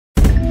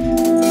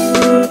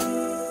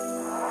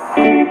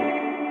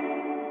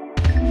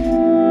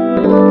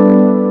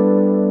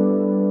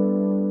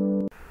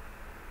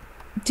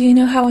Do you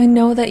know how I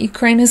know that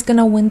Ukraine is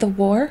gonna win the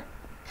war?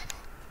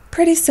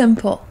 Pretty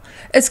simple.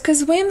 It's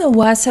because we in the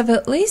West have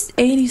at least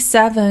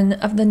 87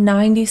 of the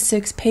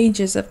 96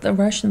 pages of the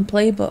Russian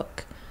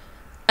playbook.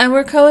 And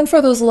we're coming for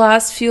those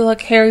last few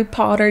like Harry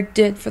Potter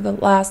did for the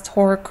last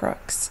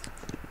Horcrux.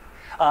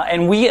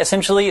 And we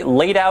essentially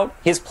laid out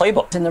his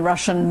playbook. In the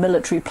Russian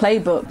military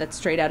playbook, that's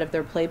straight out of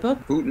their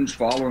playbook. Putin's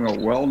following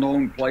a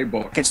well-known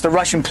playbook. It's the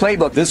Russian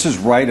playbook. This is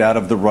right out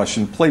of the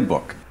Russian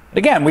playbook.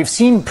 Again, we've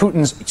seen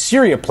Putin's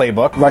Syria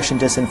playbook. Russian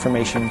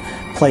disinformation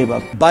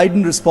playbook.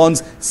 Biden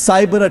responds,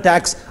 cyber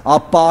attacks are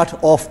part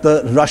of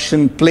the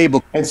Russian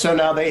playbook. And so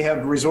now they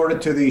have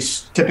resorted to the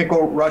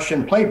typical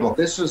Russian playbook.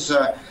 This is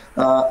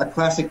a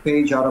classic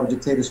page out of a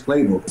dictator's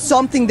playbook.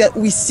 Something that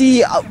we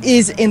see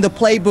is in the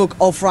playbook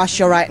of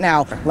Russia right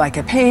now. Like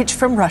a page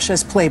from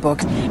Russia's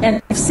playbook.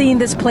 And I've seen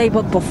this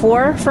playbook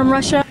before from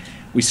Russia.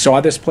 We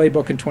saw this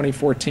playbook in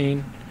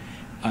 2014.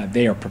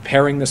 They are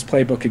preparing this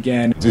playbook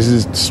again. This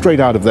is straight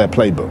out of their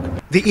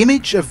playbook. The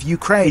image of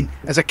Ukraine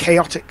as a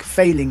chaotic,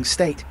 failing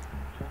state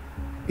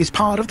is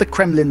part of the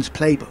Kremlin's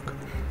playbook.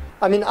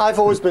 I mean, I've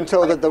always been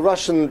told that the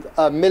Russian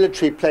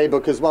military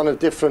playbook is one of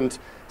different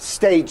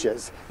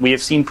stages. We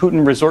have seen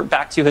Putin resort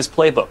back to his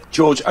playbook.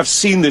 George, I've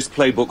seen this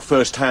playbook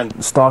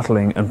firsthand.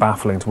 Startling and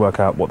baffling to work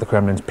out what the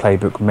Kremlin's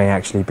playbook may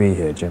actually be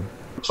here, Jim.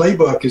 The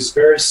playbook is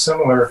very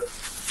similar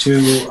to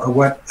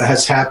what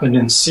has happened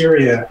in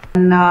Syria.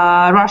 And,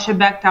 Russia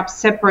backed up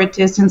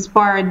separatists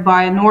inspired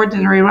by an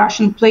ordinary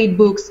Russian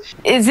playbooks.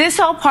 Is this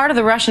all part of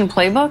the Russian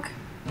playbook?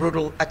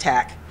 Brutal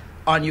attack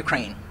on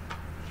Ukraine.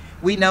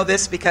 We know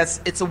this because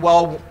it's a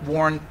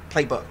well-worn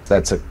playbook.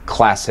 That's a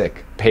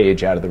classic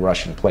page out of the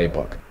Russian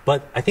playbook.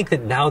 But I think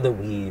that now that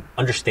we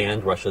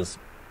understand Russia's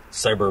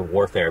cyber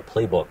warfare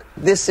playbook.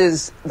 This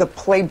is the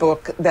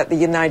playbook that the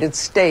United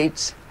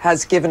States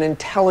has given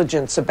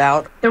intelligence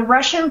about. The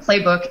Russian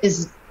playbook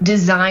is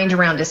designed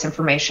around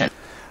disinformation.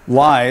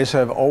 Lies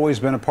have always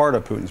been a part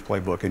of Putin's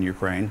playbook in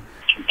Ukraine.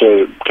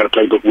 The kind of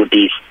playbook would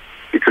be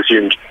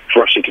consumed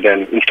for Russia to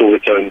then install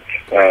its own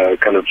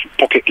kind of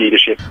pocket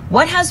leadership.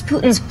 What has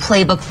Putin's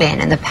playbook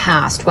been in the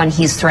past when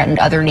he's threatened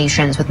other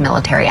nations with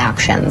military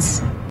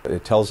actions?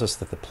 It tells us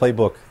that the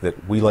playbook that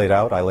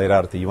I laid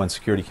out at the UN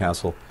Security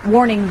Council,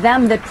 warning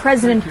them that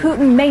President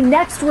Putin may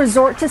next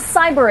resort to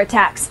cyber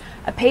attacks.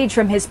 A page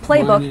from his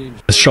playbook.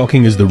 As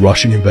shocking as the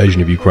Russian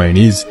invasion of Ukraine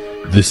is,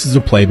 this is a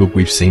playbook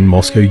we've seen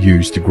Moscow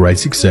use to great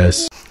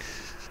success.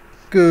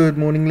 Good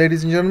morning,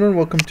 ladies and gentlemen.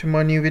 Welcome to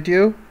my new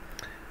video.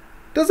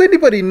 Does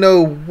anybody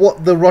know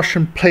what the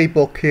Russian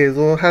playbook is,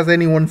 or has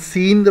anyone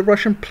seen the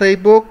Russian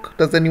playbook?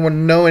 Does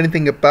anyone know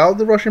anything about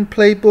the Russian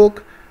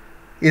playbook?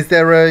 Is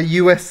there a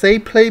USA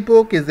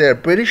playbook? Is there a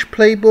British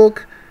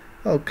playbook?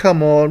 Oh,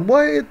 come on.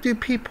 Why do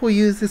people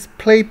use this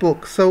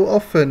playbook so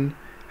often?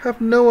 Have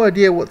no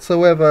idea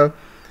whatsoever.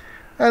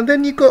 And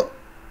then you got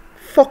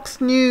Fox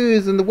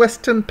News and the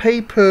Western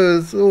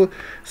papers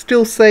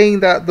still saying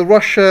that the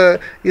Russia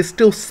is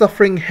still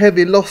suffering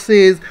heavy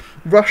losses.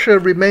 Russia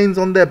remains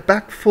on their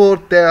back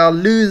foot. They are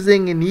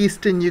losing in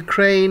eastern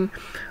Ukraine.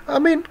 I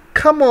mean,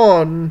 come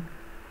on.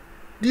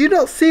 Do you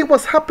not see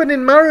what's happened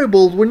in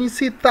Mariupol when you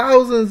see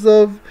thousands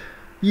of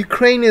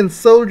Ukrainian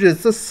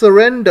soldiers just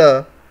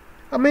surrender?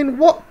 I mean,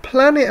 what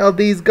planet are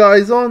these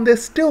guys on? They're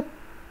still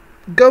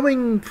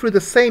going through the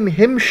same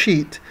hymn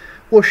sheet,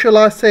 or shall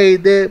I say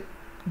they're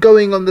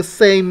going on the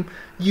same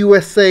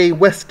USA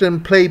Western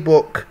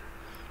playbook.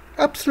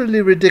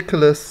 Absolutely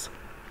ridiculous.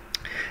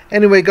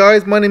 Anyway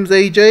guys, my name's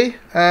AJ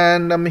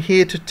and I'm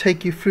here to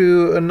take you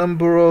through a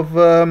number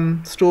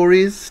of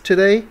stories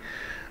today.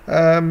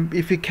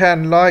 If you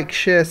can like,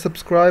 share,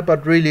 subscribe,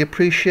 I'd really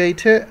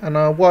appreciate it, and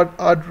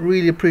I'd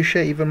really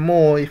appreciate even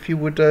more if you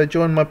would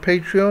join my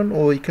Patreon,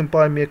 or you can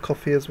buy me a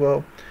coffee as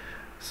well.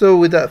 So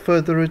without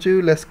further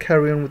ado, let's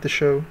carry on with the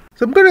show.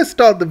 So I'm going to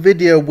start the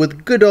video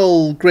with good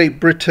old Great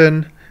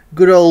Britain,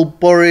 good old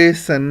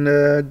Boris and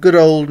good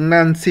old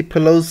Nancy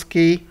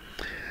Pelosi.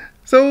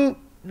 So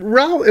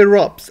row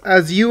erupts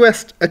as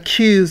US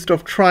accused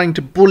of trying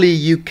to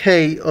bully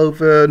UK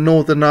over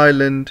Northern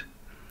Ireland.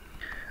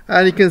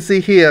 And you can see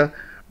here,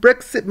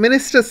 Brexit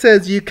minister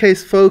says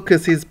UK's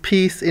focus is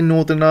peace in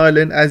Northern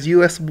Ireland as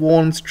US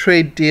warns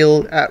trade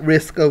deal at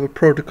risk over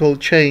protocol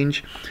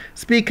change.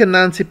 Speaker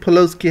Nancy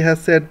Pelosi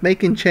has said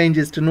making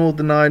changes to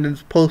Northern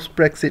Ireland's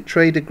post-Brexit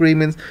trade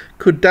agreements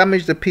could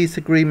damage the peace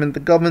agreement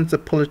that governs the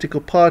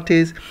political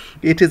parties.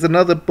 It is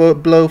another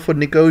blow for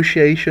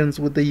negotiations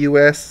with the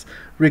US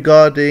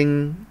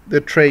regarding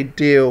the trade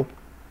deal.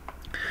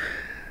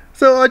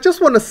 So I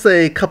just want to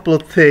say a couple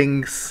of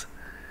things.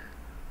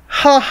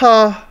 Ha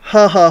ha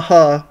ha ha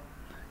ha.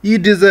 You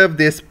deserve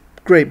this,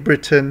 Great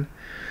Britain.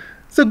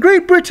 So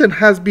Great Britain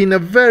has been a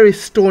very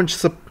staunch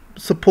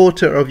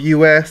supporter of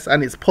US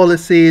and its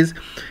policies.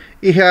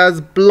 It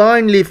has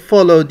blindly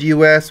followed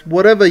US,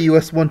 whatever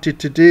US wanted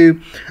to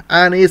do,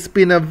 and it's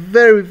been a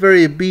very,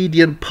 very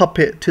obedient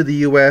puppet to the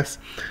US.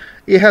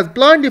 It has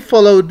blindly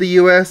followed the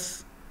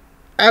US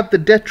at the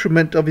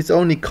detriment of its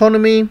own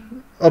economy,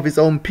 of its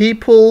own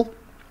people.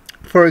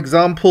 For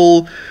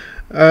example,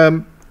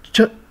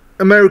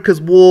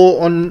 America's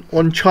war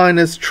on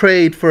China's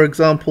trade, for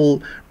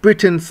example,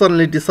 Britain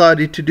suddenly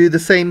decided to do the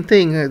same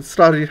thing and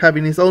started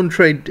having its own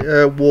trade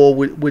war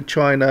with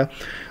China.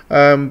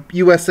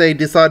 USA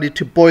decided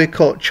to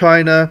boycott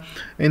China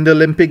in the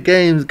Olympic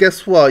Games.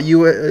 Guess what?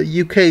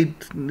 UK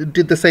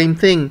did the same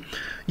thing.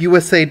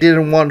 USA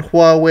didn't want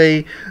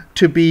Huawei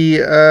to be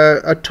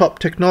a top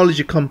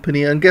technology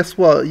company, and guess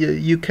what?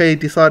 UK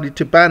decided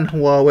to ban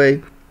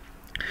Huawei.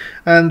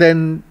 And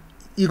then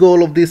you got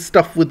all of this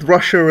stuff with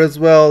Russia as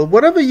well.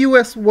 Whatever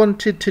US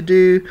wanted to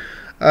do,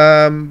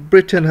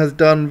 Britain has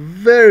done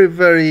very,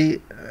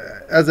 very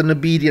as an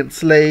obedient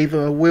slave.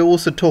 We're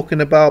also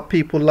talking about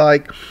people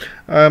like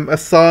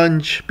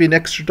Assange being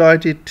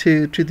extradited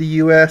to the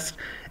US.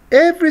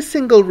 Every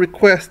single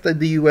request that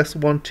the US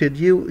wanted,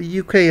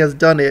 UK has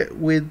done it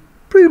with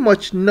pretty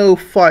much no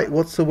fight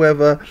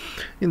whatsoever.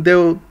 And they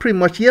were pretty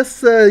much, yes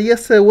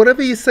sir,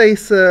 whatever you say,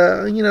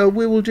 sir, you know,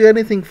 we will do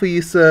anything for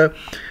you, sir.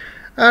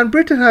 And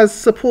Britain has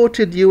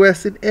supported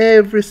US in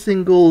every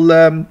single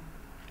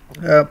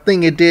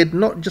thing it did,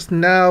 not just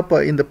now,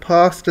 but in the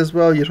past as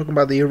well. You're talking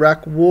about the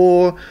Iraq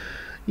War.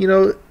 You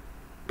know,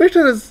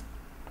 Britain has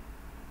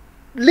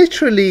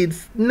literally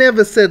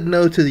never said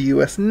no to the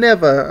US.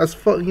 Never, as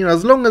far, you know,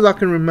 as long as I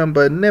can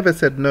remember, never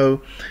said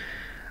no.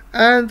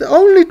 And the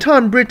only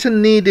time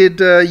Britain needed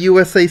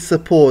USA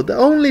support, the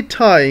only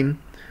time,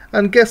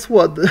 and guess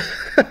what?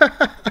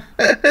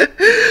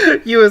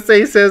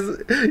 USA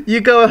says,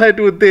 you go ahead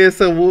with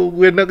this, and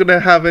we're not going to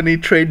have any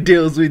trade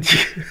deals with you.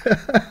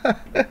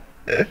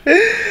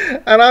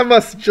 And I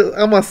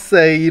must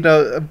say, you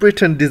know,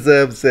 Britain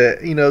deserves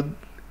it. You know,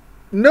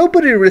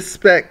 nobody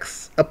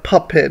respects a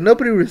puppet.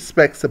 Nobody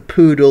respects a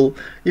poodle.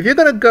 If you're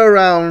going to go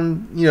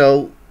around, you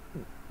know,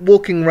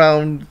 walking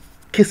around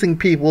kissing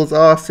people's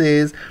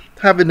asses,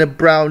 having a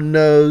brown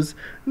nose,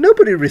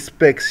 nobody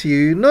respects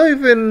you. Not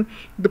even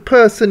the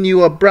person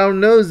you are brown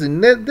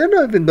nosing. They're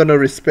not even going to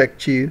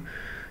respect you.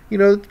 You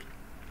know,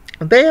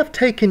 they have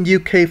taken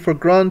UK for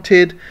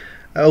granted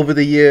over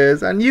the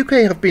years, and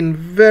UK have been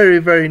very,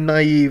 very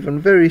naive and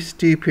very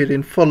stupid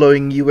in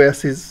following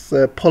US's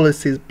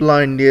policies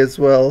blindly as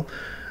well.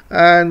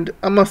 And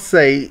I must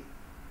say,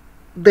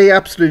 they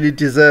absolutely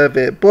deserve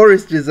it.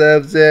 Boris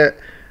deserves it.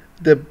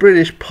 The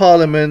British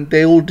Parliament,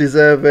 they all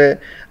deserve it.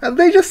 And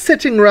they're just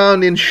sitting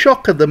around in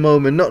shock at the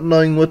moment, not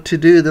knowing what to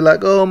do. They're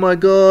like, oh my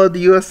God,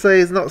 the USA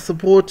is not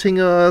supporting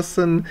us,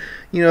 and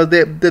you know,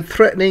 they're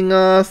threatening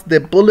us,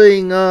 they're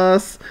bullying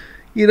us,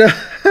 you know.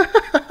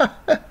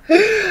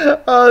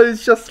 Oh,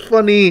 it's just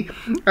funny.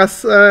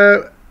 As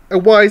a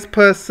wise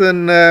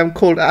person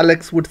called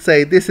Alex would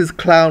say, this is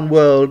clown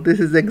world. This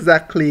is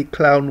exactly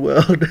clown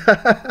world.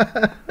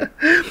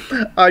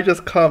 I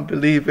just can't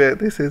believe it.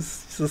 This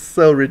is just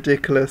so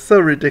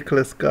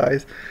ridiculous,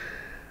 guys.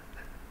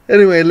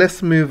 Anyway,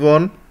 let's move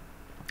on.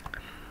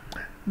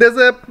 There's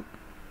a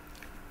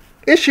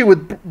issue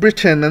with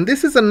Britain, and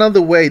this is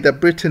another way that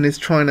Britain is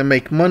trying to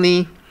make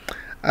money.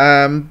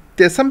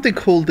 There's something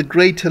called the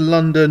Greater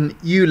London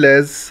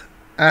ULEZ,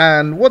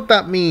 and what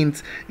that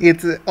means,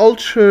 it's an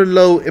ultra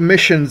low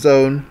emission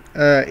zone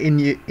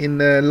in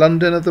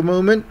London at the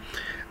moment,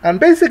 and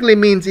basically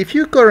means if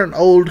you've got an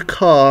old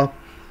car,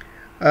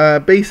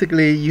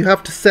 basically you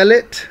have to sell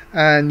it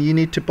and you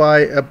need to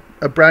buy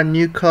a brand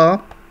new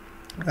car,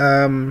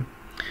 and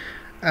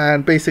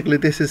basically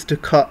this is to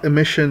cut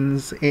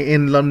emissions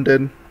in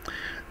London.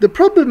 The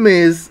problem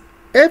is,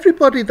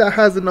 everybody that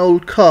has an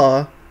old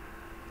car,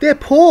 they're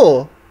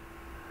poor.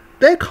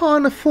 They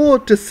can't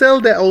afford to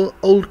sell their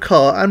old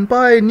car and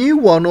buy a new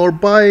one or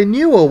buy a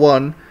newer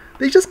one.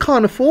 They just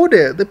can't afford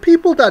it. The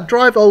people that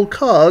drive old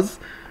cars,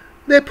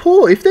 they're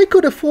poor. If they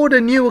could afford a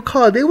newer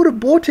car, they would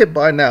have bought it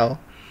by now.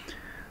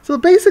 So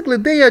basically,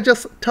 they are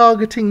just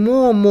targeting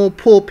more and more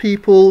poor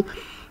people.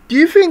 Do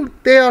you think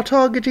they are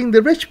targeting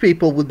the rich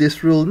people with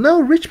this rule? No,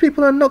 rich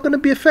people are not going to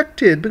be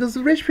affected, because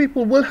the rich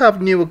people will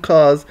have newer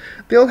cars.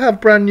 They'll have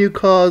brand new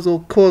cars,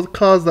 or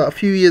cars that are a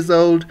few years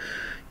old.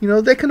 You know,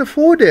 they can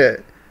afford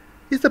it.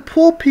 It's the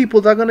poor people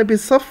that are going to be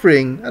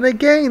suffering. And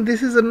again,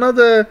 this is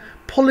another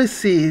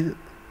policy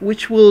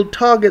which will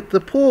target the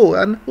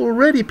poor. And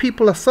already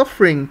people are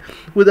suffering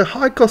with a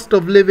high cost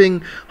of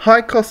living,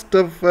 high cost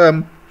of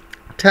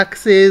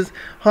taxes,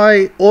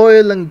 high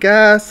oil and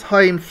gas,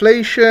 high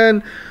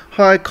inflation,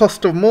 high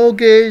cost of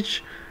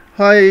mortgage,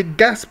 high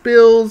gas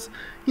bills.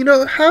 You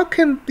know, how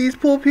can these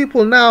poor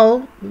people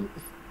now,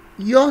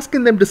 you're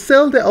asking them to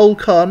sell their old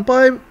car and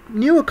buy a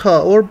newer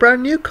car or a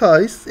brand new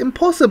car? It's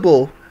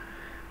impossible.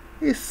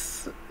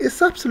 It's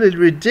absolutely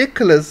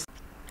ridiculous.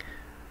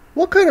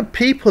 What kind of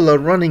people are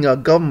running our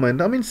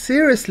government? I mean,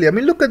 seriously. I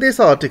mean, look at this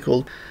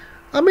article.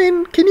 I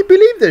mean, can you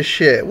believe this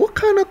shit? What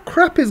kind of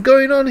crap is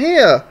going on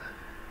here?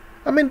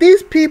 I mean,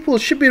 these people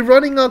should be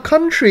running our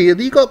country.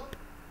 You got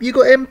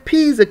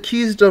MPs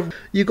accused of,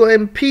 you got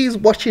MPs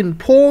watching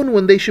porn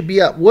when they should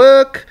be at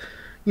work.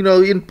 You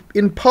know,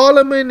 in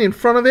Parliament, in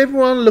front of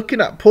everyone,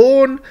 looking at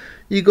porn.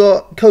 You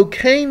got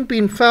cocaine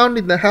being found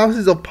in the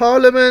Houses of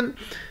Parliament.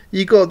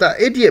 You got that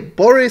idiot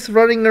Boris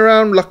running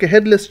around like a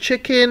headless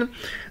chicken.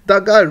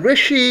 That guy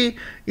Rishi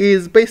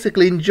is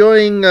basically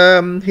enjoying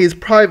his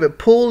private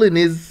pool in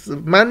his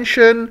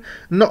mansion,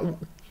 not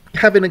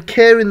having a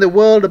care in the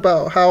world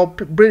about how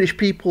British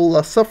people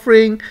are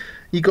suffering.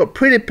 You got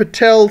Priti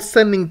Patel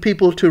sending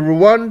people to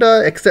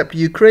Rwanda, except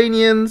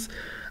Ukrainians.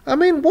 I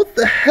mean, what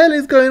the hell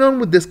is going on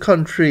with this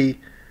country?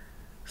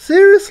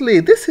 Seriously,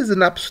 this is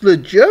an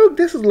absolute joke.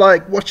 This is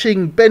like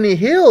watching Benny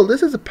Hill.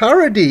 This is a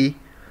parody.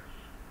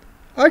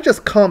 I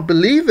just can't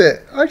believe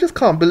it. I just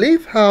can't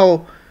believe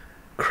how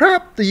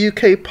crap the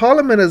UK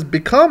Parliament has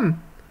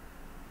become.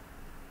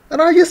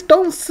 And I just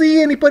don't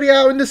see anybody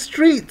out in the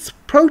streets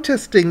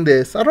protesting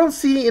this. I don't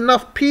see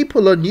enough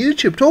people on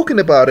YouTube talking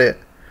about it.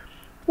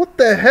 What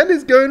the hell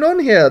is going on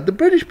here? The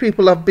British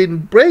people have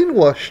been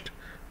brainwashed.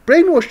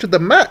 Brainwashed to the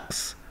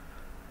max.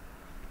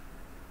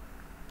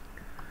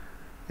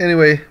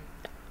 Anyway,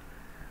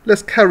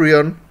 let's carry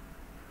on.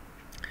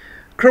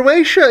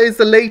 Croatia is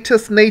the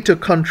latest NATO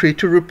country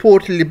to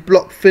reportedly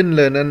block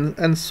Finland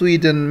and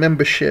Sweden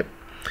membership.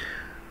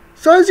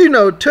 So as you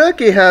know,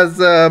 Turkey has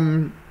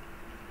been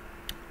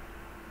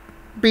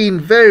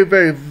very,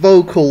 very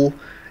vocal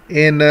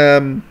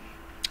in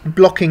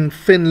blocking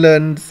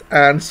Finland's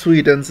and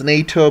Sweden's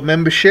NATO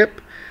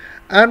membership,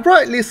 and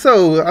rightly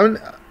so. I mean,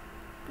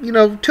 you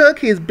know,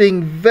 Turkey is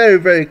being very,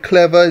 very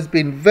clever, it's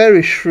been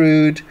very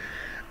shrewd,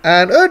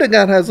 and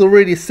Erdogan has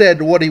already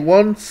said what he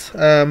wants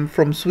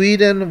from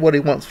Sweden, what he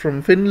wants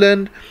from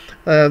Finland.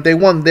 They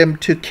want them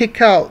to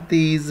kick out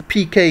these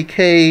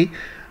PKK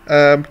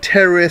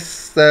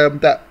terrorists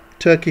that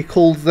Turkey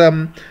calls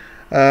them,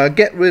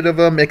 get rid of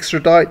them,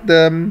 extradite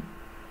them.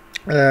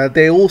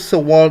 They also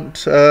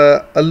want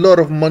a lot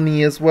of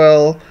money as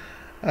well,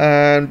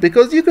 and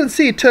because you can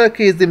see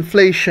Turkey's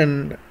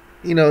inflation,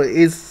 you know,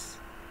 is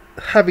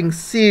having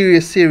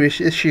serious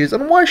issues.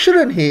 And why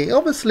shouldn't he?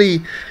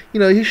 Obviously, you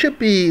know, he should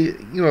be,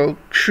 you know,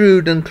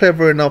 shrewd and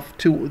clever enough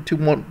to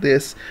want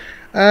this.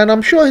 And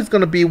I'm sure he's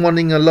going to be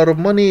wanting a lot of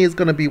money. He's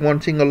going to be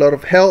wanting a lot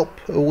of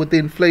help with the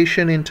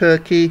inflation in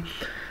Turkey.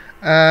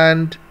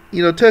 And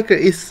you know, Turkey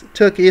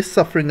is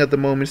suffering at the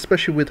moment,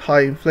 especially with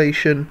high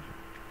inflation.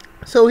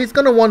 So he's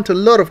going to want a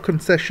lot of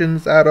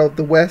concessions out of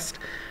the West,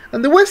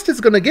 and the West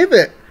is going to give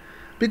it.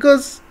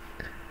 Because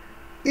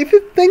if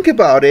you think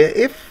about it,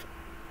 if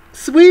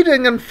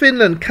Sweden and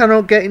Finland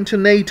cannot get into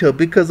NATO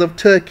because of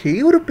Turkey,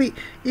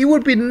 it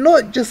would be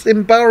not just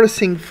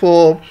embarrassing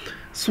for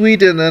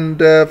Sweden and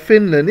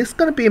Finland. It's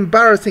going to be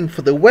embarrassing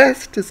for the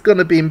West. It's going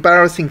to be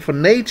embarrassing for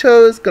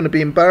NATO. It's going to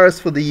be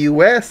embarrassing for the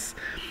US.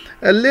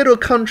 A little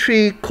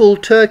country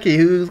called Turkey,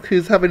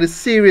 who's having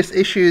serious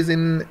issues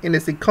in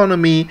its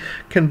economy,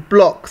 can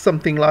block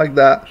something like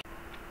that.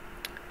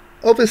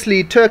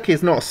 Obviously, Turkey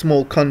is not a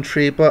small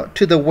country, but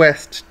to the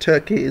West,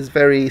 Turkey is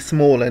very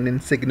small and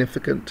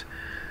insignificant.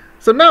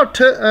 So now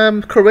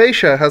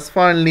Croatia has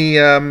finally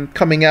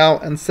coming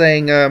out and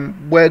saying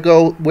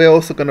we're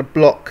also going to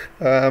block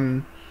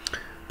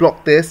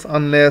this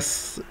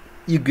unless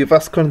you give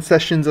us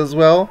concessions as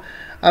well.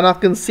 And I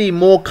can see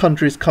more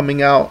countries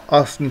coming out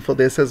asking for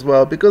this as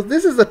well, because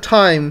this is a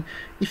time,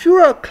 if you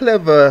are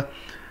clever,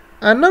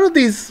 and none of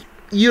these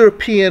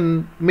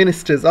European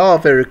ministers are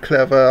very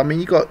clever. I mean,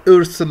 you got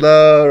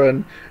Ursula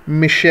and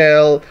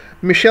Michelle.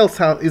 Michelle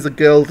is a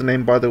girl's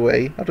name, by the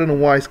way. I don't know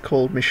why it's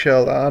called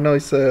Michelle. I know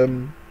it's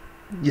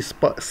you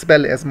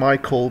spell it as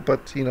Michael,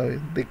 but you know,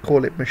 they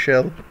call it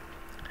Michelle.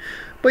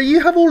 But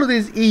you have all of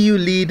these EU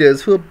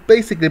leaders who are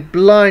basically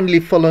blindly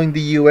following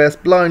the US,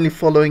 blindly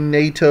following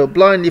NATO,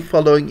 blindly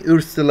following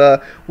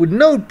Ursula, with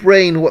no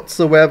brain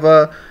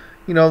whatsoever.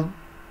 You know,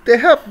 they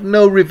have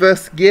no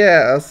reverse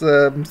gear, as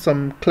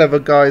some clever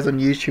guys on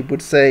YouTube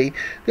would say.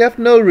 They have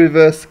no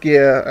reverse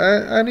gear,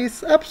 and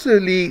it's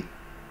absolutely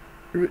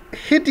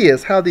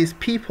hideous how these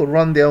people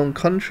run their own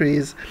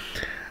countries.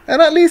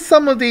 And at least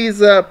some of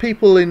these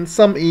people in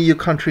some EU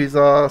countries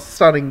are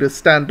starting to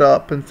stand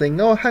up and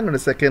saying, oh, hang on a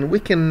second, we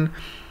can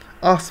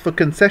ask for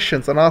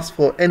concessions and ask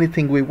for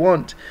anything we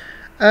want.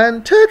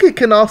 And Turkey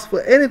can ask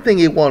for anything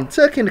it wants.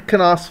 Turkey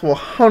can ask for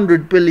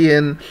 100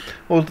 billion,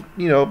 or,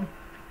 you know,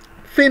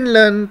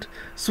 Finland,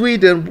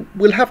 Sweden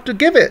will have to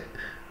give it,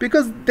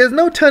 because there's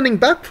no turning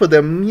back for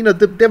them. You know,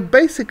 they've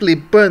basically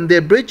burned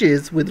their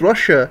bridges with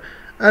Russia,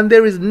 and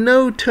there is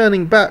no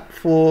turning back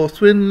for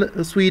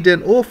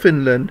Sweden or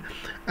Finland,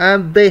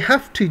 and they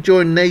have to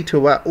join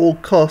NATO at all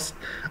costs.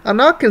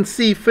 And I can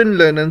see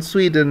Finland and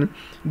Sweden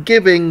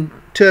giving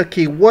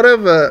Turkey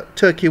whatever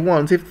Turkey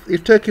wants.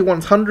 If Turkey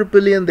wants 100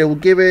 billion, they will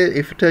give it.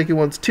 If Turkey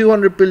wants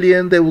 200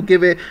 billion, they will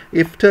give it.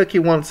 If Turkey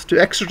wants to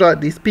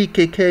extradite these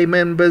PKK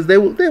members, they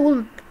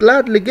will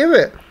gladly give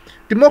it.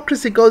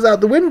 Democracy goes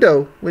out the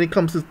window when it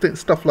comes to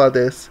stuff like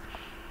this.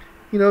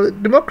 You know,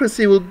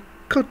 democracy will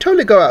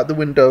totally go out the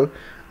window.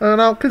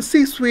 And I can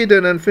see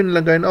Sweden and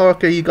Finland going, oh,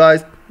 okay, you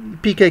guys,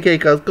 PKK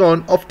guys, go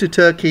on, off to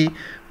Turkey.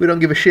 We don't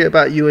give a shit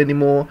about you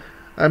anymore.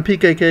 And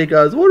PKK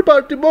guys, what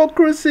about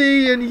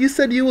democracy? And you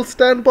said you will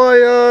stand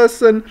by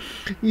us. And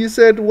you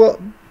said, what?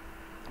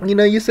 You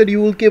know, you said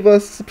you will give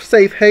us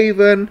safe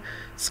haven.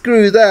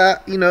 Screw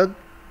that. You know,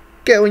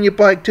 get on your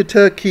bike to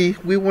Turkey.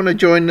 We want to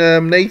join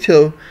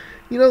NATO.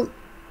 You know,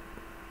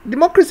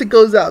 democracy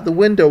goes out the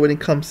window when it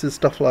comes to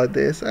stuff like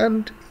this,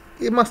 and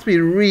it must be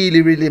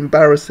really, really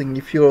embarrassing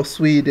if you're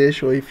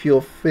Swedish or if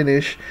you're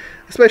Finnish,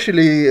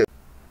 especially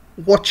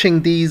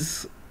watching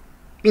these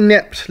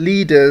inept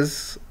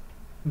leaders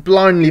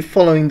blindly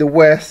following the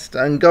West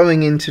and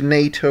going into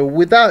NATO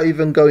without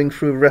even going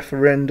through a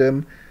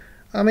referendum.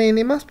 I mean,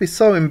 it must be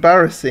so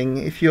embarrassing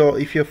if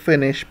you're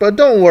Finnish. But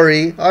don't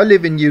worry, I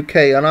live in UK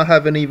and I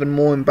have an even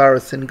more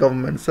embarrassing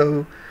government,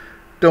 so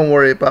don't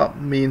worry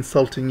about me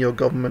insulting your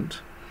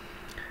government.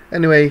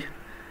 Anyway,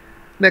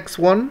 next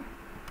one.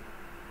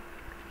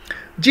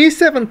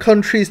 G7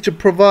 countries to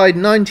provide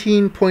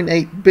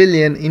 19.8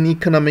 billion in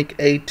economic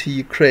aid to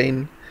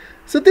Ukraine.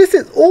 So this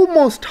is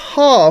almost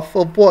half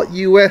of what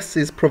US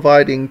is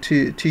providing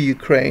to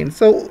Ukraine.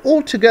 So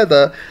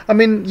altogether, I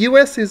mean,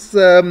 US is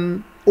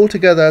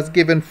altogether has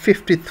given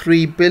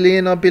 53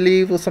 billion, I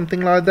believe, or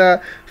something like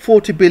that.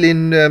 40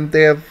 billion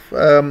they have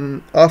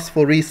asked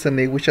for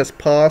recently, which has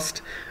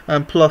passed,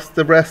 and plus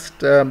the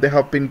rest they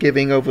have been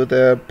giving over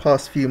the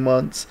past few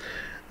months.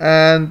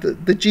 And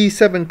the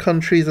G7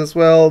 countries as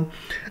well.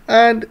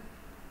 And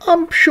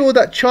I'm sure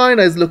that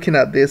China is looking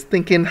at this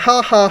thinking,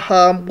 ha ha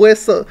ha, we're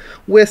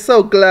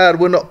so glad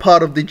we're not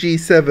part of the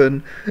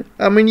G7.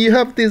 I mean, you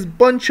have this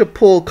bunch of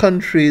poor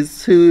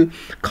countries who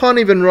can't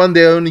even run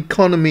their own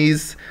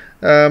economies,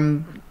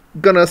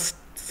 gonna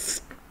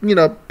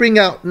bring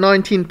out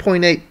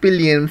 19.8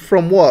 billion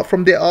from what?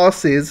 From their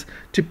asses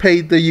to pay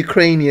the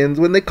Ukrainians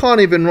when they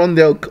can't even run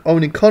their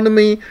own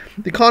economy.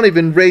 They can't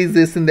even raise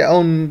this in their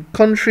own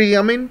country.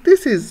 I mean,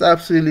 this is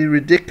absolutely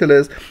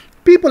ridiculous.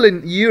 People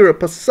in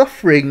Europe are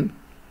suffering,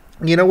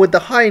 with the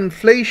high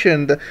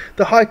inflation,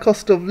 the high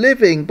cost of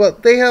living,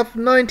 but they have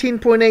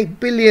 19.8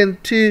 billion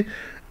to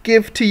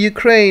give to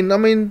Ukraine. I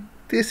mean,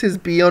 this is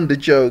beyond a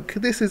joke.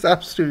 This is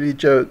absolutely a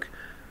joke.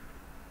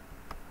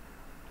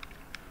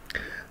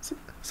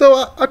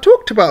 So I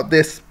talked about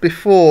this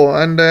before,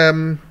 and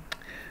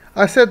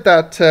I said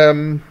that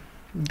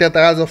that the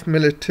Azov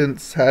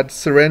militants had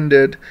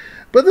surrendered.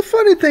 But the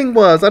funny thing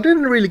was, I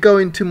didn't really go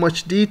into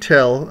much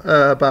detail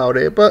about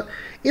it, but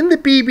in the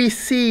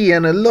BBC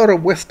and a lot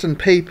of Western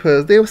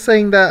papers, they were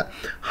saying that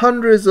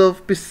hundreds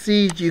of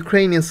besieged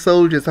Ukrainian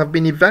soldiers have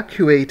been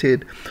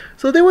evacuated.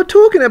 So they were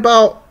talking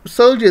about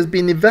soldiers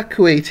being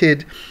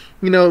evacuated,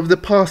 over the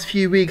past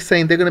few weeks,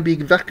 saying they're going to be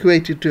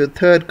evacuated to a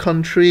third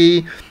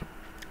country,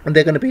 and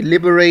they're going to be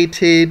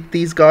liberated.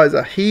 These guys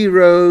are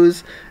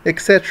heroes,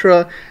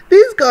 etc.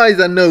 These guys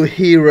are no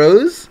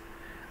heroes.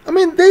 I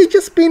mean, they've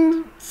just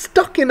been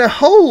stuck in a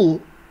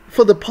hole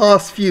for the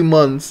past few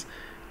months.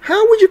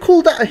 How would you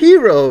call that a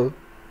hero?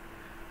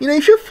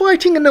 If you're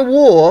fighting in a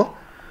war,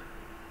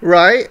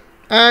 right,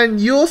 and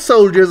your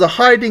soldiers are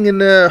hiding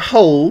in a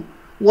hole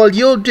while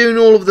you're doing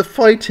all of the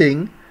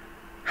fighting,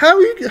 how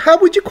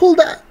would you call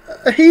that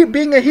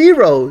being a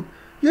hero?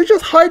 You're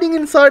just hiding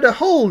inside a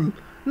hole,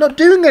 not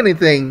doing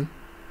anything.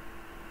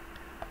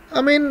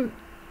 I mean,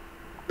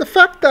 the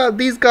fact that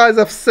these guys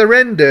have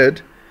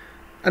surrendered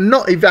and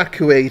not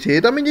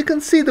evacuated, I mean, you can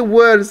see the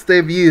words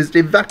they've used,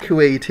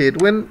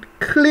 evacuated, when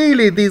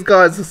clearly these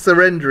guys are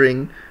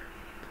surrendering.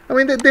 I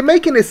mean, they're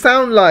making it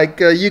sound like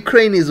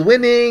Ukraine is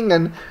winning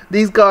and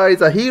these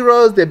guys are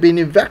heroes, they've been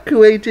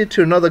evacuated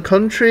to another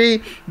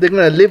country, they're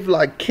going to live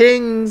like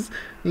kings.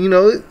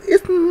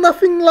 It's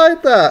nothing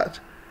like that.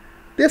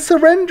 They're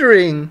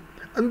surrendering.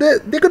 And they're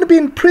going to be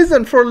in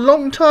prison for a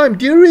long time.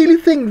 Do you really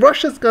think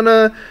Russia's going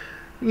to,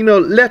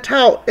 let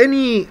out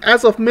any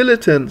Azov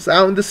militants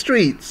out in the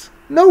streets?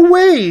 No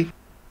way!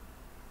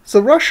 So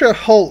Russia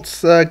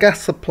halts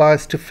gas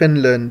supplies to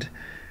Finland.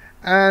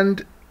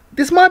 And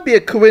this might be a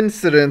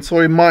coincidence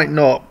or it might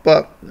not.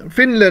 But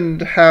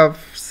Finland have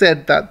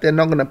said that they're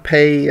not going to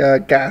pay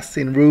gas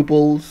in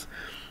rubles.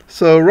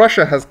 So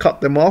Russia has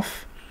cut them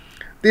off.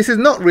 This is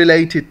not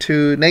related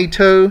to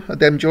NATO,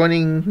 them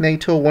joining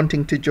NATO,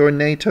 wanting to join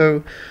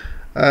NATO,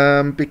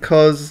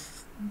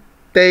 because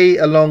they,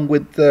 along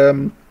with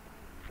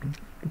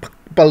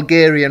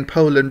Bulgaria and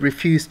Poland,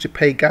 refuse to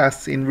pay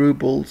gas in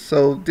rubles.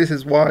 So this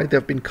is why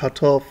they've been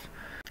cut off.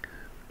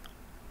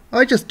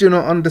 I just do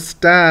not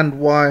understand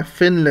why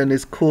Finland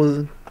is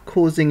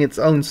causing its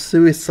own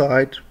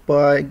suicide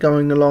by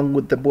going along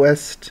with the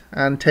West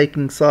and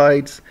taking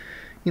sides.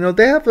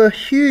 They have a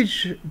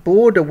huge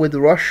border with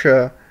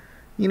Russia.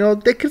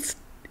 They could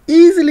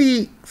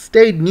easily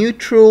stay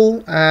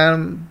neutral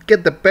and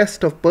get the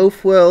best of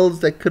both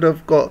worlds. They could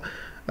have got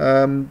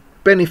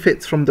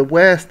benefits from the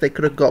West. They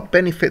could have got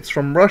benefits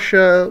from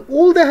Russia.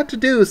 All they had to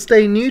do was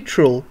stay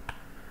neutral.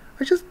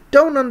 I just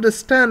don't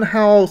understand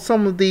how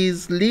some of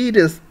these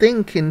leaders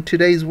think in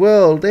today's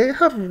world. They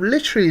have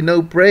literally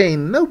no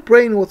brain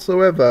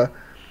whatsoever.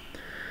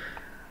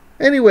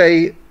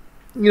 Anyway,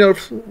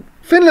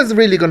 Finland's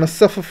really going to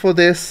suffer for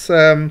this.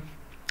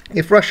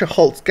 If Russia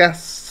halts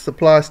gas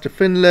supplies to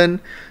Finland,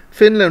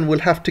 Finland will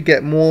have to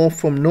get more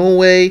from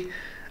Norway,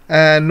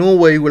 and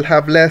Norway will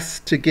have less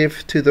to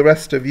give to the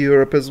rest of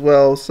Europe as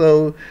well.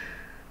 So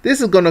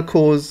this is going to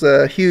cause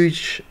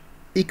huge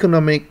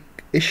economic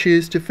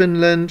issues to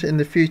Finland in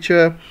the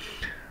future,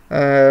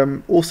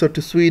 also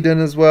to Sweden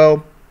as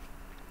well.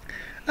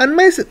 and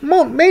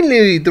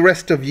mainly the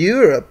rest of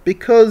Europe,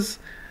 because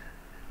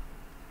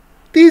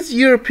these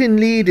European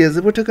leaders,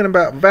 we're talking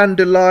about van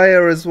der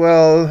Leyen as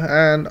well,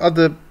 and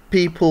other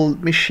people,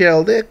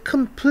 Michel, they're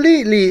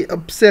completely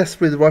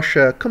obsessed with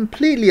Russia,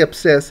 completely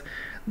obsessed.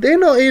 They're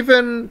not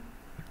even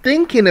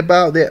thinking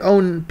about their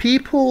own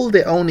people,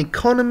 their own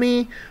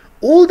economy.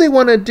 All they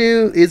want to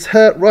do is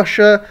hurt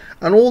Russia,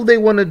 and all they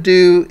want to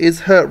do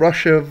is hurt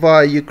Russia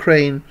via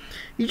Ukraine.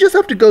 You just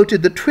have to go to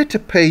the Twitter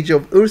page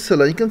of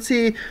Ursula. You can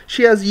see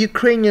she has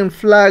Ukrainian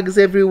flags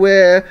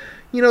everywhere.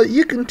 You know,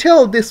 you can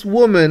tell this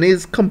woman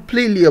is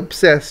completely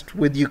obsessed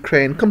with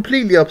Ukraine,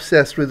 completely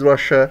obsessed with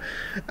Russia.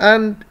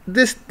 And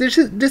this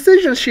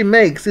decision she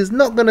makes is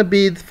not going to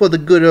be for the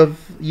good of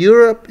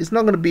Europe. It's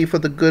not going to be for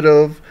the good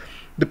of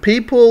the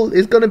people.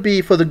 It's going to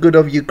be for the good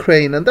of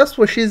Ukraine. And that's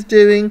what she's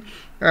doing.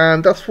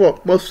 And that's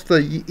what most of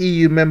the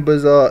EU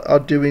members are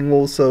doing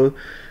also.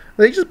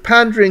 They're just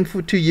pandering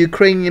to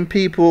Ukrainian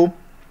people.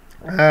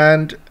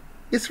 And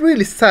it's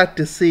really sad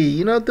to see.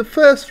 You know, the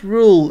first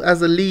rule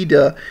as a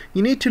leader,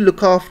 you need to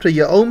look after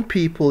your own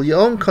people,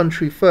 your own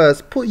country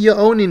first, put your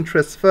own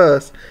interests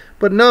first.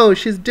 But no,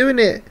 she's doing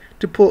it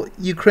to put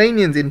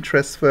Ukrainians'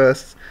 interests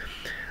first.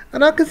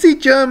 And I can see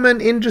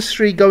German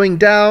industry going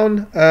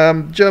down.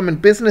 German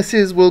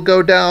businesses will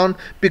go down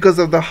because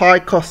of the high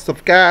cost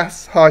of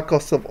gas, high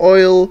cost of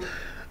oil.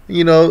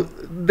 You know,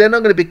 they're not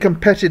going to be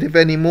competitive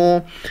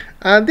anymore.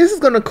 And this is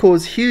going to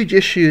cause huge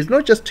issues,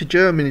 not just to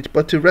Germany,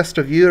 but to the rest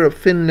of Europe,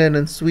 Finland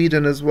and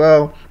Sweden as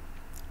well.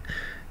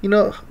 You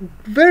know,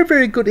 very,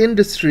 very good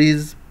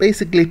industries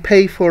basically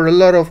pay for a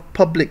lot of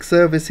public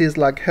services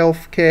like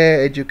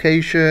healthcare,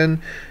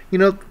 education. You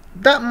know,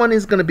 that money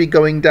is going to be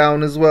going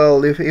down as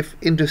well if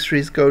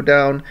industries go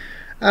down.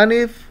 And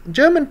if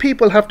German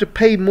people have to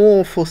pay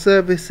more for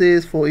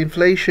services, for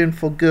inflation,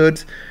 for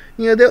goods,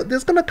 you know,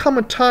 there's going to come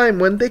a time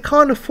when they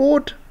can't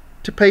afford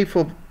to pay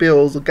for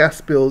bills or gas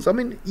bills. I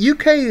mean,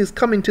 UK is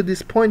coming to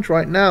this point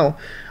right now.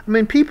 I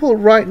mean, people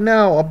right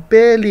now are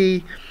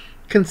barely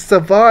can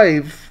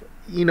survive,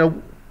 you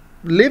know,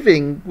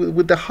 living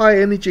with the high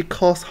energy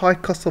costs, high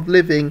cost of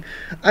living.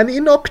 And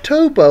in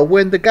October,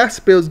 when the gas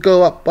bills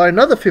go up by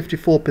another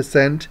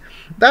 54%,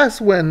 that's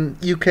when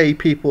UK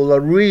people are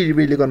really,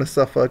 really going to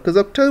suffer, because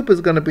October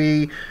is going to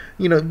be,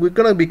 you know, we're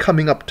going to be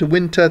coming up to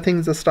winter.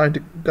 Things are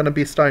going to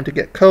be starting to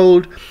get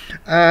cold,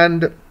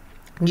 and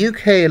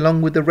UK,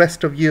 along with the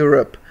rest of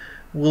Europe,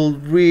 will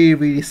really,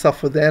 really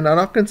suffer then. And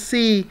I can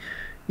see,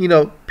 you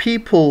know,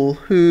 people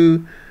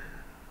who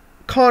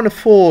can't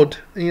afford,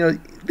 you know,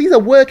 these are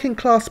working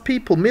class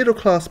people, middle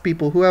class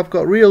people who have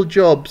got real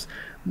jobs.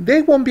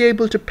 They won't be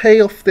able to pay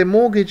off their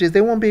mortgages.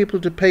 They won't be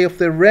able to pay off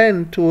their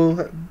rent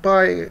or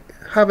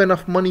have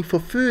enough money for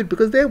food,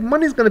 because their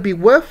money is going to be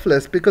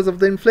worthless because of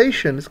the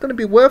inflation. It's going to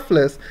be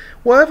worthless.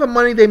 Whatever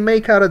money they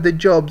make out of their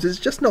jobs is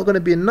just not going to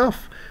be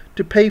enough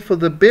to pay for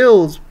the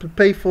bills, to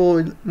pay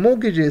for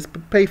mortgages, to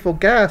pay for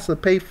gas, or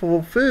pay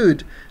for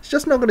food. It's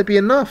just not going to be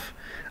enough.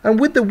 And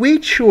with the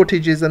wheat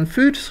shortages and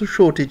food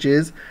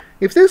shortages,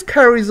 if this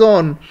carries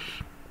on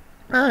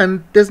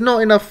and there's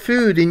not enough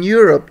food in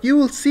Europe, you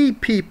will see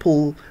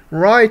people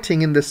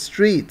rioting in the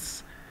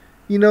streets.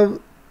 You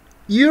know,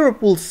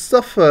 Europe will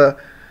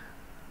suffer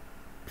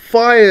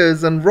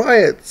fires and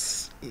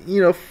riots,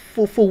 you know,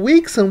 for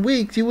weeks and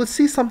weeks. You will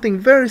see something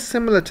very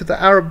similar to the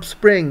Arab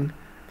Spring,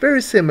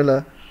 very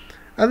similar.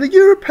 And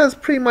Europe has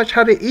pretty much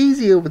had it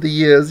easy over the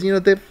years. You know,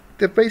 they've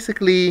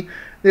basically,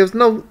 there was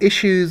no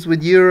issues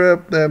with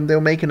Europe. They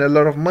were making a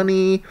lot of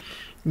money.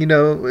 You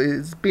know,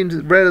 it's been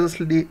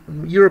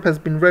Europe has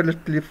been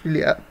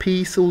relatively at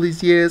peace all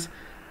these years.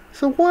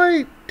 So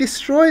why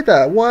destroy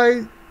that?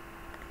 Why,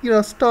 you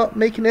know, start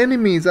making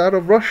enemies out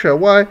of Russia?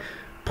 Why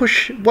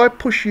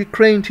push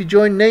Ukraine to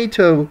join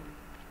NATO?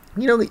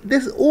 You know,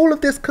 all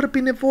of this could have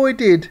been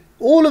avoided.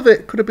 All of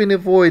it could have been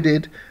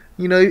avoided.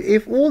 You know,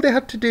 if all they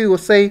had to do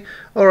was say,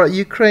 all right,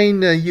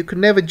 Ukraine, you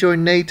can never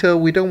join NATO.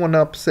 We don't want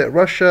to upset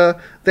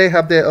Russia. They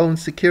have their own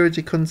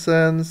security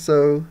concerns.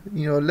 So,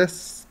 you know,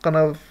 let's kind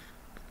of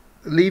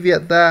leave it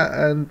at that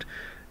and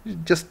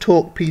just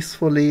talk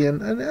peacefully.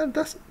 And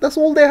that's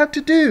all they had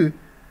to do.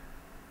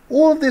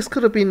 All of this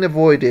could have been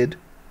avoided.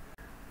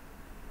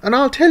 And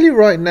I'll tell you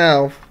right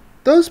now,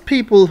 those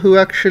people who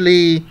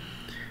actually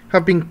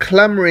have been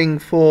clamoring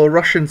for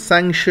Russian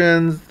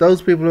sanctions,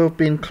 those people who have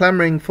been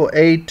clamoring for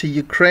aid to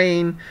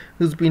Ukraine,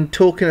 who's been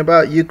talking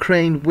about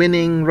Ukraine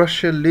winning,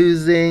 Russia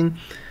losing,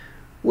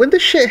 when the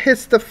shit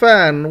hits the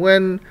fan,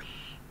 when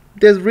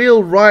there's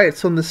real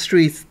riots on the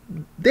streets,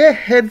 their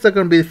heads are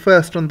going to be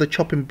first on the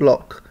chopping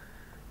block.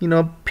 You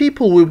know,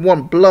 people will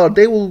want blood.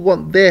 They will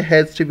want their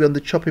heads to be on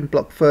the chopping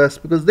block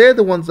first, because they're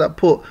the ones that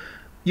put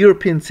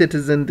European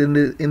citizens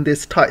in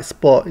this tight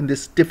spot, in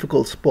this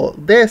difficult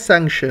spot. Their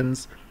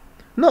sanctions.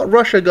 Not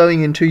Russia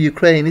going into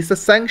Ukraine, it's the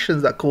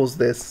sanctions that caused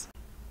this.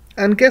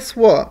 And guess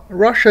what?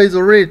 Russia is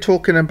already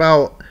talking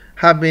about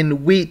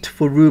having wheat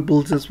for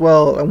rubles as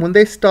well. And when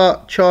they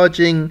start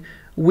charging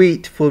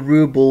wheat for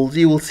rubles,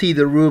 you will see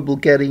the ruble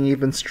getting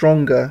even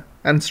stronger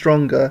and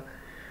stronger.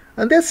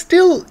 And there's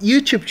still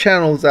YouTube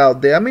channels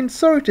out there. I mean,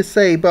 sorry to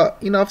say, but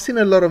you know, I've seen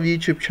a lot of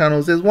YouTube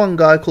channels. There's one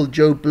guy called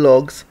Joe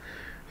Blogs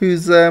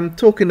who's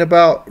talking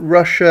about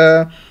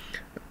Russia,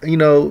 you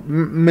know,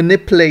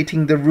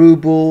 manipulating the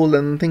ruble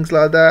and things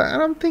like that.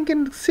 And I'm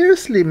thinking,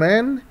 seriously,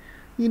 man,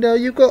 you know,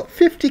 you've got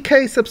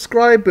 50k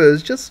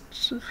subscribers.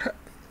 Just,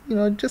 you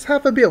know, just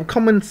have a bit of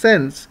common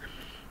sense.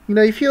 You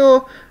know, if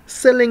you're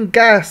selling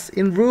gas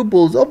in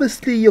rubles,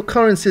 obviously your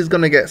currency is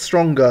going to get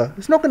stronger.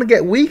 It's not going to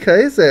get weaker,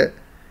 is it?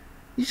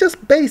 It's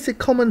just basic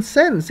common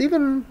sense.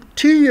 Even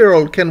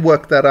 2-year-old can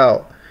work that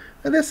out.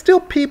 And there's still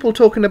people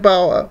talking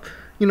about,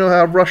 you know,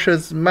 how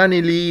Russia's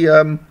manually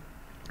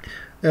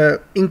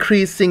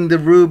increasing the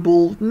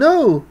ruble.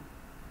 No,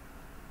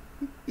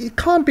 it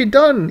can't be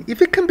done.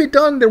 If it can be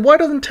done, then why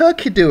doesn't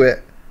Turkey do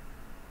it?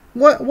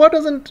 Why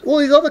doesn't all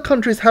these other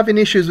countries having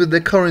issues with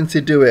their currency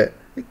do it?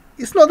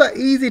 It's not that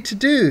easy to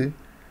do.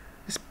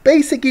 It's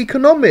basic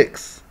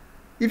economics.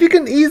 If you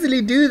can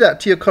easily do that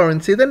to your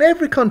currency, then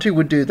every country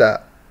would do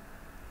that.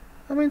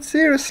 I mean,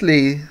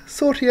 seriously,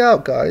 sort it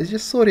out, guys.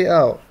 Just sort it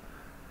out.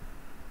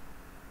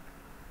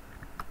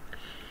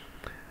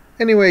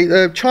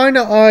 Anyway,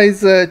 China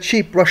eyes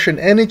cheap Russian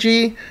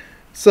energy.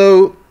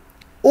 So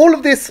all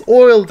of this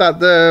oil that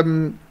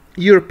the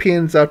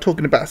Europeans are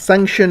talking about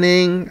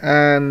sanctioning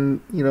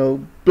and, you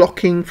know,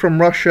 blocking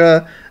from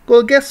Russia,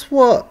 well, guess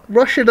what?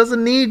 Russia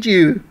doesn't need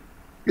you.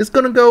 It's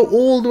going to go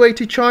all the way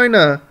to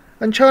China,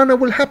 and China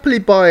will happily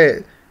buy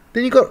it.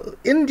 Then you got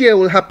India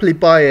will happily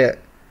buy it.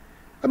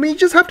 I mean, you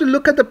just have to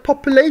look at the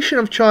population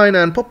of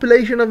China and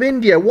population of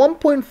India.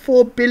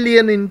 1.4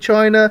 billion in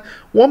China,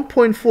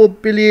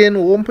 1.4 billion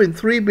or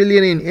 1.3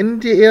 billion in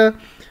India.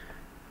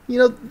 You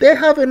know, they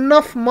have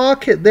enough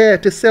market there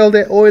to sell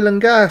their oil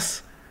and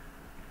gas.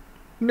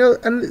 You know,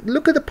 and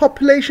look at the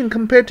population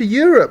compared to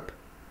Europe.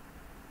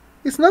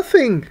 It's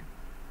nothing.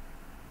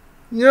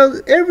 You know,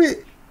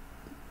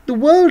 the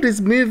world is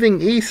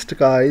moving east,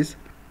 guys.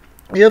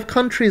 You have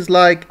countries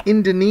like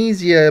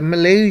Indonesia,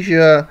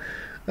 Malaysia,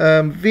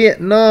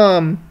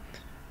 Vietnam,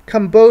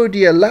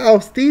 Cambodia,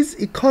 Laos. These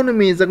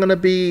economies are going to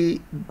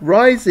be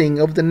rising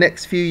over the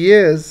next few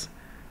years.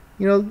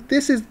 You know,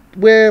 this is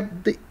where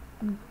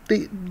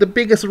the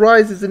biggest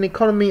rises in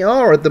economy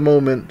are at the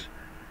moment.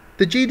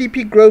 The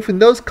GDP growth in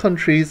those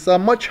countries are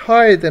much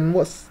higher than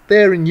what's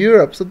there in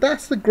Europe. So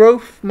that's the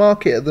growth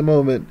market at the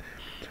moment.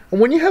 And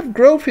when you have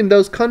growth in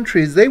those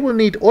countries, they will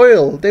need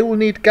oil, they will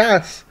need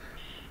gas.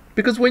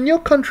 Because when your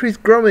country is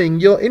growing,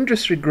 your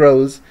industry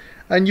grows.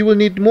 And you will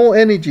need more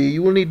energy,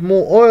 you will need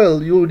more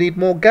oil, you will need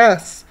more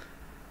gas.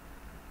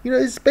 You know,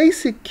 it's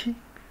basic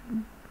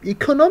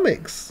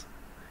economics.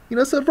 You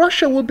know, so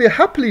Russia will be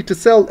happily to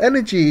sell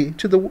energy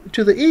to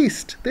the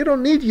east. They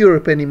don't need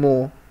Europe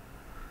anymore.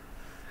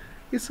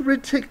 It's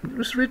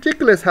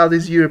ridiculous how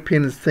these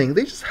Europeans think.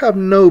 They just have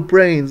no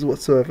brains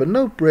whatsoever,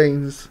 no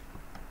brains.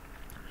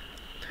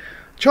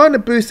 China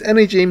boosts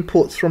energy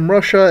imports from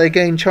Russia.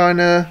 Again,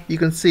 China, you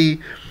can see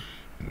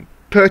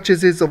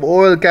purchases of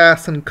oil,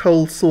 gas and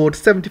coal soared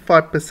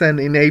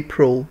 75% in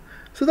April.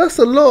 So that's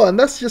a lot, and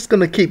that's just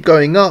going to keep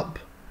going up.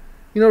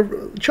 You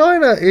know,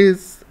 China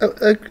is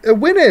a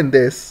winner in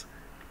this.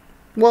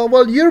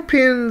 While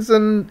Europeans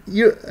and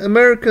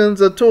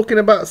Americans are talking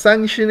about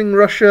sanctioning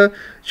Russia,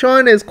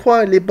 China is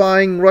quietly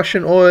buying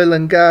Russian oil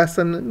and gas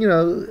and, you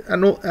know,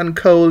 and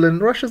coal,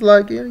 and Russia's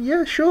like,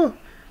 yeah, sure,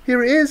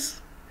 here it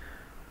is.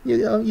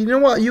 You know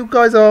what, you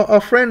guys are our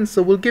friends,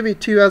 so we'll give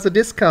it to you as a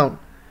discount.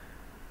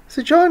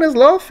 So China's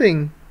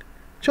laughing.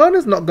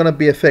 China's not going to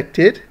be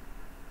affected.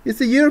 It's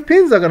the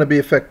Europeans that are going to be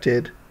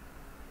affected.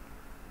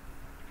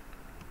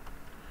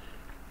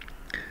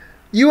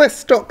 US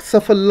stocks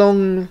suffer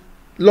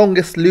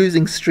longest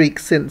losing streak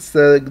since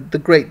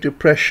the Great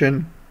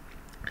Depression.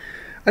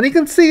 And you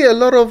can see a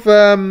lot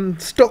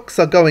of stocks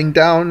are going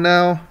down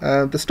now.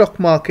 The stock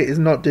market is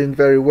not doing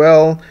very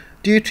well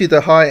due to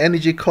the high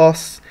energy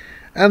costs.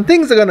 And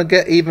things are going to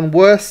get even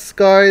worse,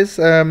 guys.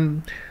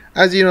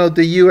 As you know,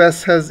 the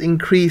US has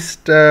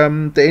increased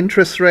the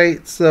interest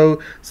rate. So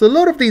a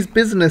lot of these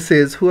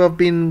businesses who have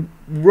been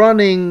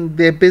running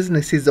their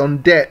businesses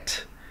on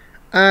debt,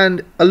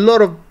 and a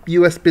lot of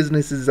US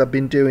businesses have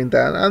been doing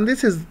that. And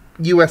this is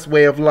US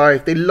way of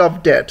life. They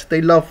love debt.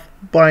 They love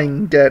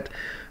buying debt.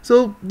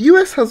 So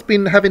US has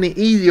been having it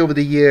easy over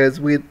the years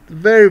with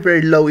very,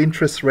 very low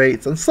interest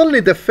rates. And suddenly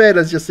the Fed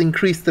has just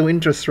increased the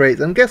interest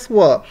rates. And guess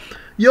what?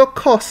 Your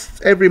costs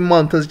every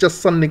month has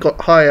just suddenly got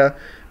higher.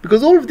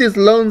 Because all of these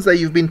loans that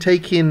you've been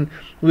taking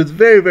with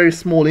very, very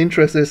small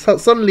interest,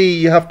 suddenly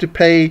you have to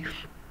pay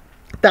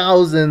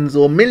thousands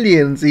or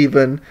millions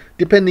even,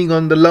 depending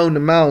on the loan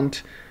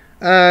amount.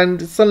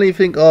 And suddenly you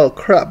think, oh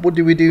crap, what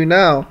do we do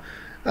now?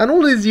 And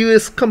all these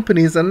US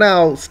companies are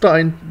now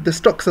the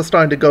stocks are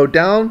starting to go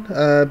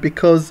down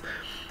because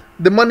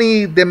the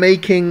money they're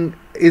making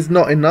is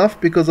not enough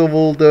because of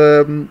all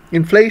the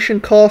inflation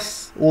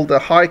costs, all the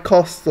high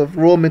costs of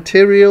raw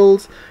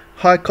materials,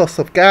 high costs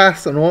of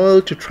gas and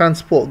oil to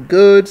transport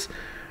goods,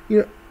 you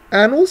know,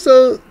 and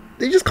also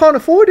they just can't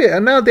afford it,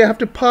 and now they have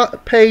to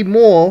pay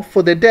more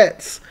for their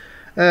debts,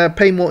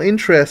 pay more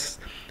interest.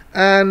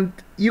 and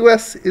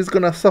US is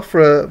going to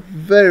suffer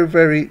very,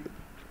 very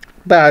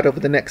bad over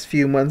the next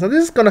few months. And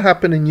this is going to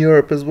happen in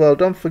Europe as well.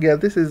 Don't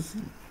forget, this is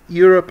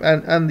Europe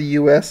and the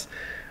US.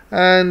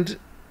 And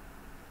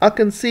I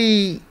can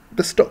see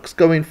the stocks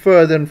going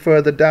further and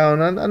further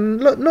down. And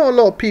not a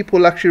lot of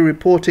people actually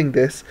reporting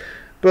this.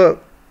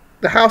 But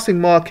the housing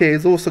market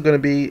is also going to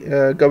be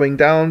going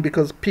down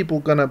because people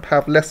are going to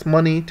have less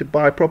money to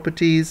buy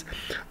properties.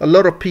 A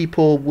lot of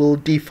people will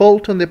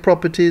default on their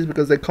properties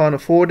because they can't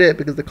afford it,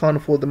 because they can't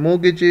afford the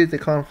mortgages, they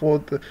can't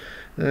afford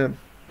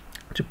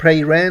to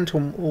pay rent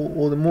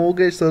or the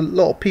mortgage. So a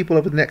lot of people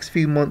over the next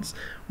few months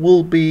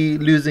will be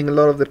losing a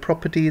lot of their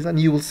properties, and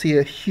you will see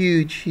a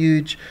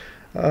huge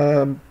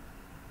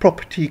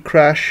property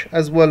crash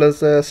as well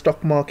as a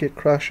stock market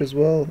crash as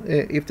well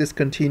if this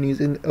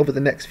continues over the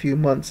next few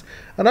months.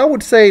 And I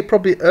would say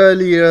probably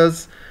early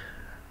as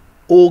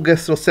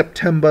August or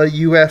September,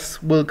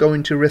 US will go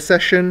into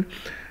recession.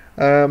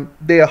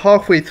 They are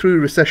halfway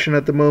through recession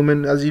at the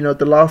moment. As you know,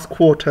 the last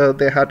quarter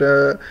they had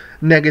a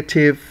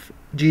negative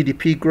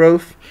GDP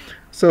growth.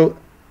 So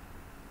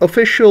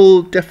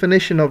official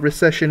definition of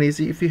recession is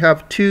if you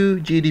have 2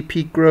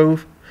 GDP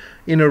growth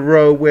in a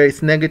row where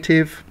it's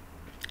negative,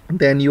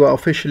 then you are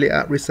officially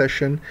at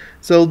recession.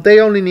 So they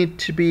only need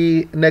to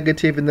be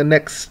negative in the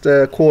next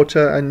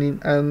quarter,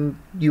 and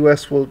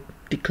US will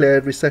declare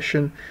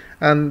recession,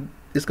 and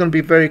it's going to be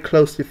very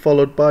closely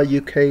followed by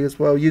UK as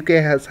well. UK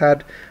has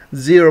had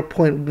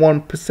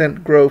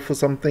 0.1% growth or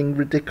something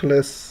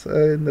ridiculous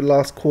in the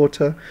last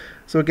quarter.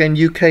 So again,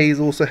 UK is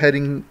also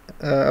heading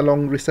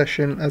along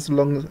recession as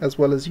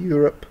well as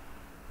Europe.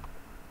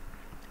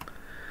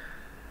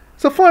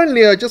 So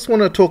finally, I just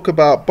want to talk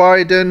about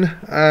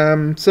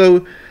Biden.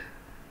 So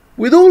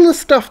with all the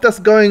stuff that's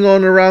going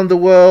on around the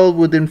world,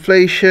 with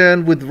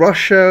inflation, with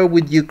Russia,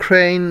 with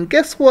Ukraine,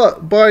 guess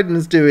what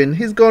Biden's doing?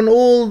 He's gone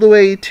all the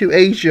way to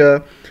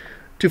Asia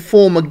to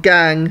form a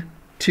gang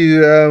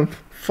to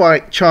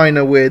fight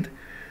China with.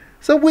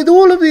 So with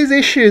all of these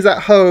issues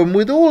at home,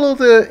 with all of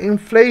the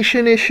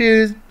inflation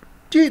issues,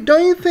 don't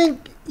you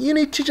think you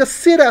need to just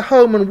sit at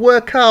home and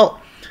work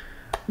out,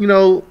 you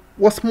know,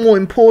 what's more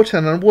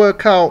important, and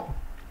work out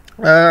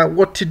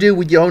what to do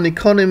with your own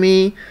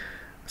economy?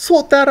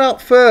 Sort that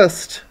out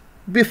first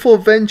before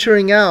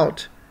venturing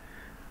out.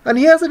 And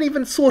he hasn't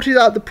even sorted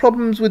out the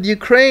problems with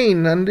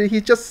Ukraine, and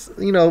he just,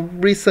 you know,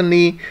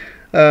 recently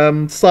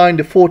signed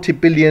a 40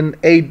 billion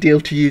aid deal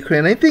to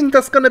Ukraine. I think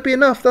that's going to be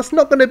enough. That's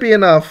not going to be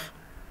enough.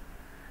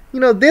 You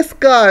know, this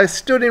guy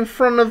stood in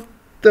front of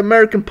the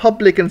American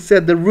public and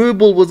said the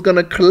ruble was going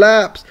to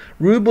collapse.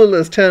 Ruble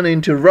has turned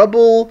into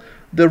rubble.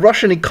 The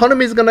Russian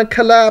economy is going to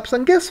collapse.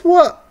 And guess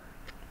what?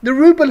 The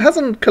ruble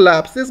hasn't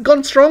collapsed. It's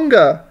gone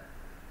stronger.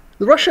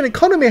 The Russian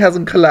economy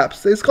hasn't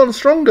collapsed. It's gone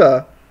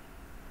stronger.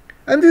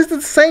 And this is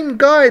the same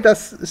guy that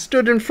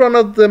stood in front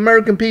of the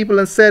American people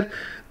and said,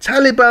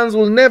 Taliban's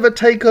will never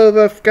take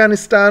over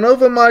Afghanistan,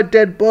 over my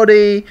dead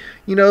body.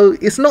 You know,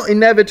 it's not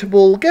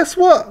inevitable. Guess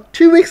what?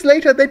 2 weeks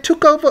later, they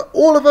took over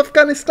all of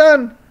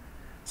Afghanistan.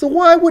 So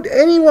why would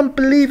anyone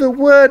believe a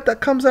word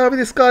that comes out of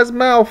this guy's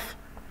mouth?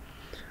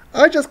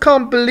 I just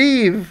can't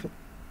believe,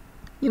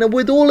 you know,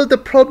 with all of the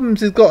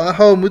problems he's got at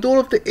home, with all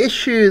of the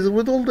issues,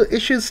 with all the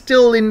issues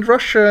still in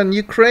Russia and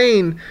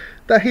Ukraine,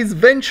 that he's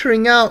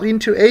venturing out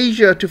into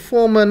Asia to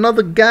form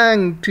another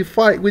gang to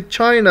fight with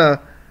China.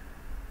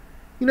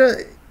 You know,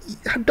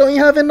 don't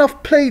you have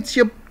enough plates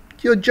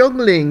you're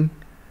juggling?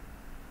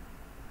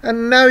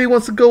 And now he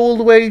wants to go all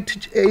the way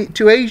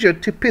to Asia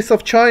to piss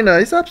off China.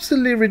 It's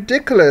absolutely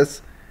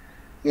ridiculous.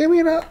 I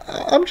mean,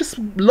 I'm just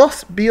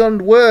lost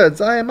beyond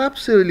words. I am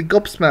absolutely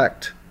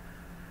gobsmacked.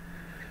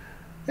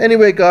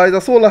 Anyway, guys,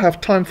 that's all I have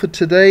time for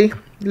today.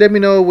 Let me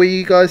know what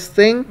you guys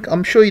think.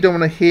 I'm sure you don't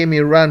want to hear me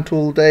rant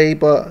all day,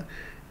 but,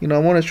 you know, I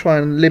want to try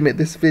and limit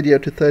this video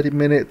to 30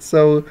 minutes.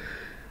 So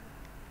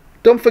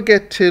don't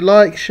forget to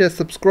like, share,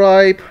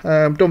 subscribe.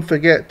 Don't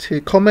forget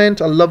to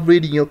comment. I love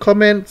reading your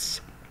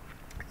comments.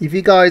 If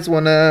you guys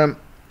want to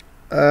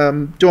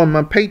join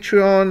my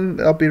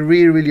Patreon, I'll be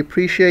really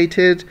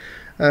appreciated.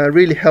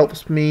 Really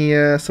helps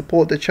me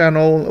support the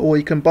channel. Or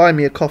you can buy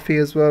me a coffee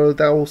as well.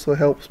 That also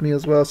helps me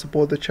as well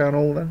support the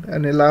channel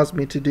and allows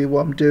me to do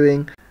what I'm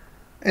doing.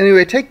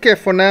 Anyway, take care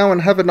for now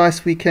and have a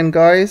nice weekend,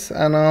 guys,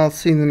 and I'll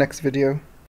see you in the next video.